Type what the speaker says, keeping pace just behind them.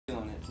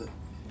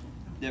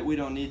that we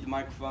don't need the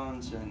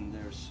microphones, and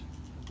there's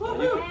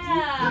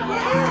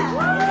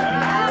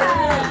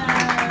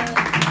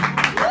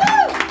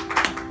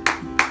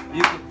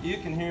you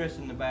can hear us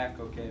in the back,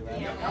 okay,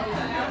 right?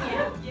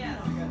 Yeah.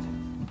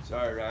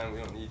 Sorry, Ryan, we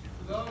don't need you.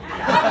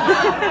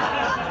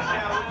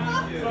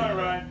 Sorry,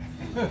 Ryan.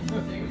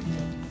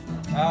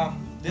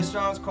 This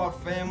song's called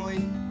Family.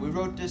 We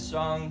wrote this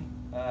song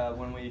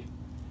when we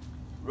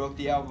wrote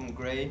the album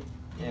Gray,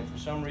 and for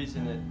some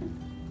reason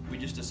we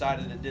just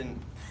decided it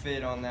didn't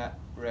fit on that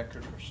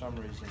record for some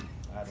reason.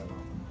 I don't know.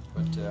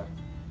 But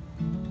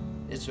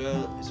it's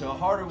a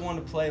harder one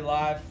to play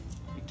live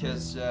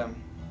because,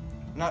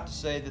 not to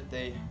say that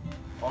they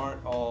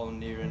aren't all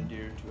near and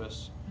dear to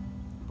us,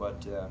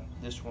 but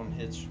this one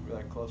hits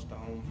really close to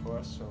home for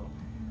us. So,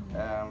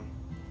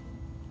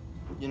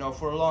 you know,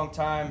 for a long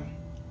time,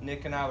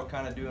 Nick and I were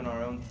kind of doing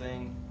our own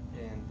thing,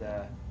 and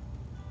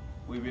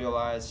we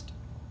realized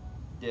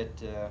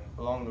that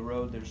along the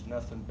road there's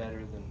nothing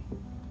better than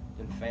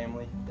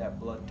family, that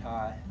blood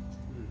tie.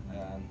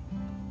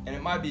 And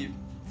it might be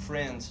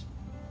friends,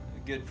 a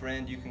good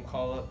friend you can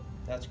call up,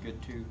 that's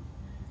good too.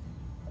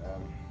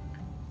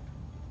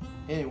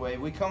 Anyway,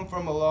 we come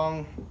from a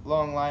long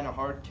line of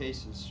hard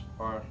cases.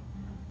 Our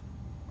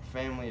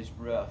family is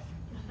rough,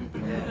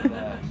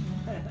 and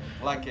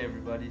like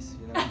everybody's,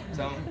 you know.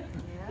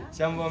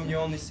 Some of them you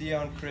only see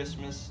on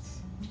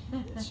Christmas,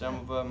 and some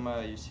of them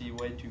you see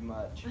way too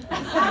much.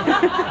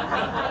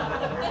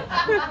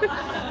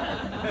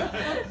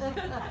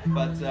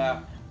 But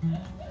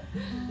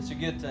it's a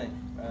good thing.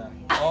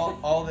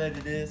 All that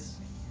it is,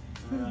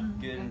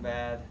 good and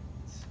bad,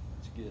 it's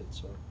good.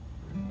 So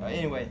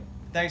anyway,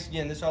 thanks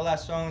again. This is our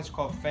last song. It's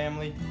called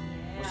Family.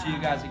 We'll see you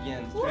guys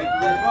again.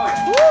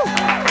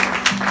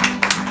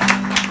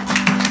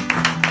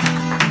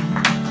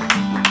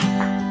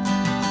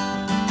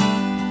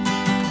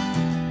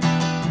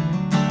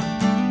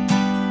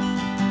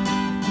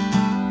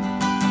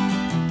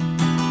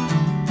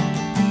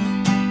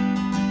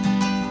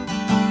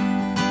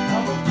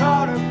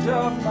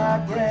 Of my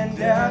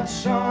granddad's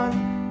son,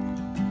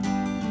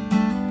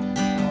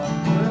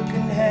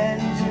 working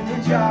hands in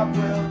a job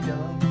well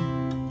done.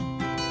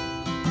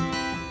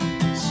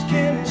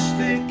 Skin as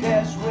thick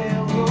as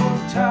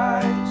railroad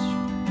ties,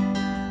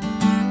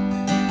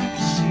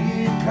 you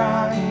see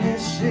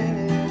kindness in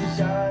his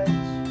eyes.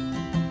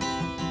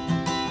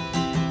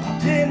 I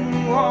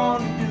didn't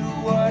want to do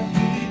what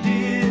he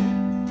did,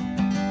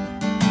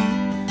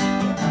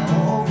 but I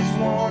always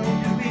wanted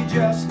to be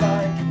just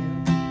like him.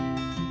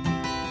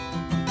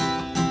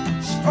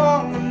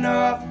 Strong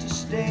enough to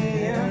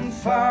stay and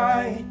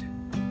fight,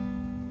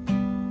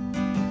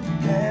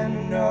 man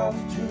enough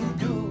to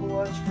do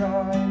what's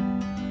right.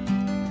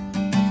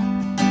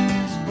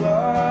 His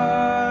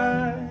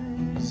blood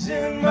is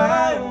in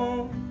my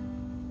own,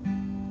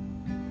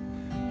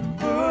 the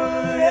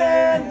good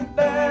and the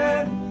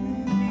bad in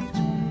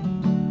between.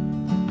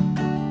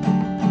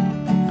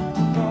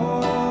 No,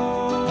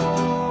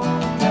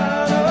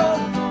 not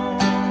alone.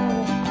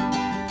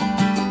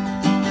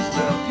 Just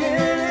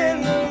looking in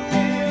the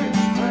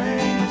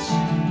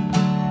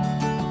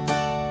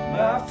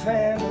my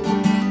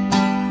family.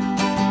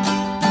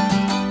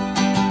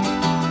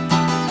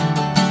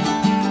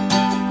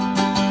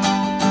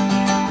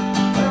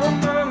 My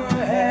mama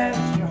has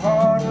your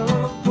heart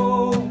of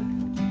gold,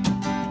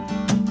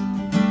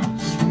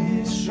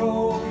 sweetest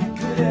soul you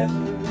could ever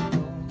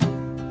know.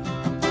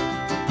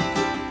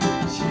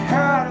 She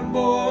had a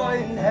boy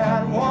and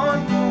had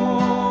one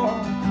more.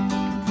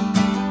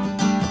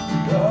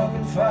 Love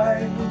and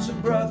fight, what's a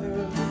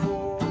brother for?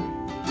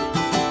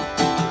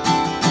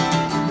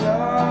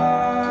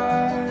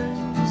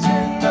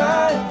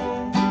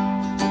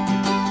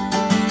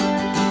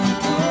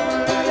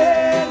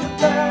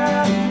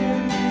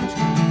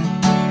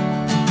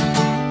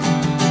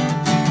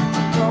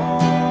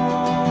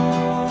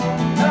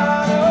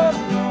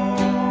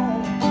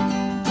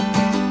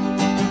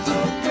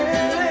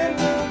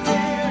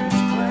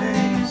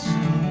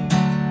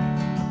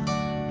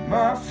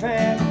 My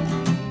family.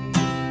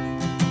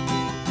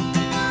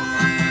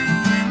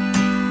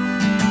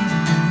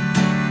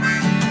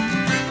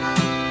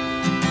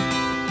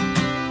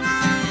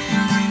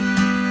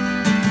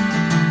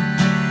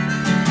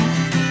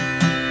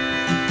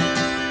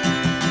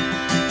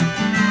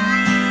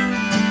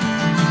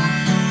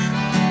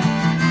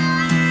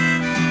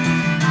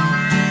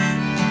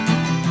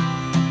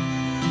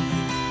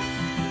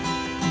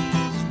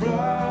 His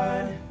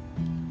blood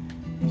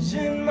is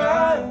in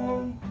my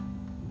own,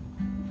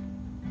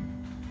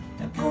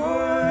 the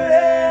good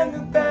and the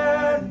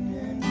bad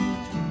in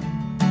between.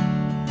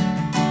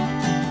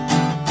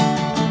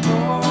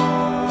 No,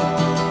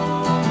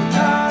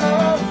 not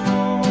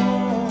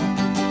alone.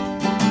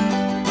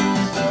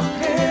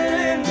 Stuck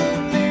in the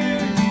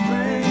mirror,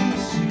 plain to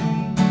see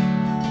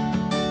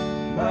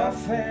my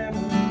family.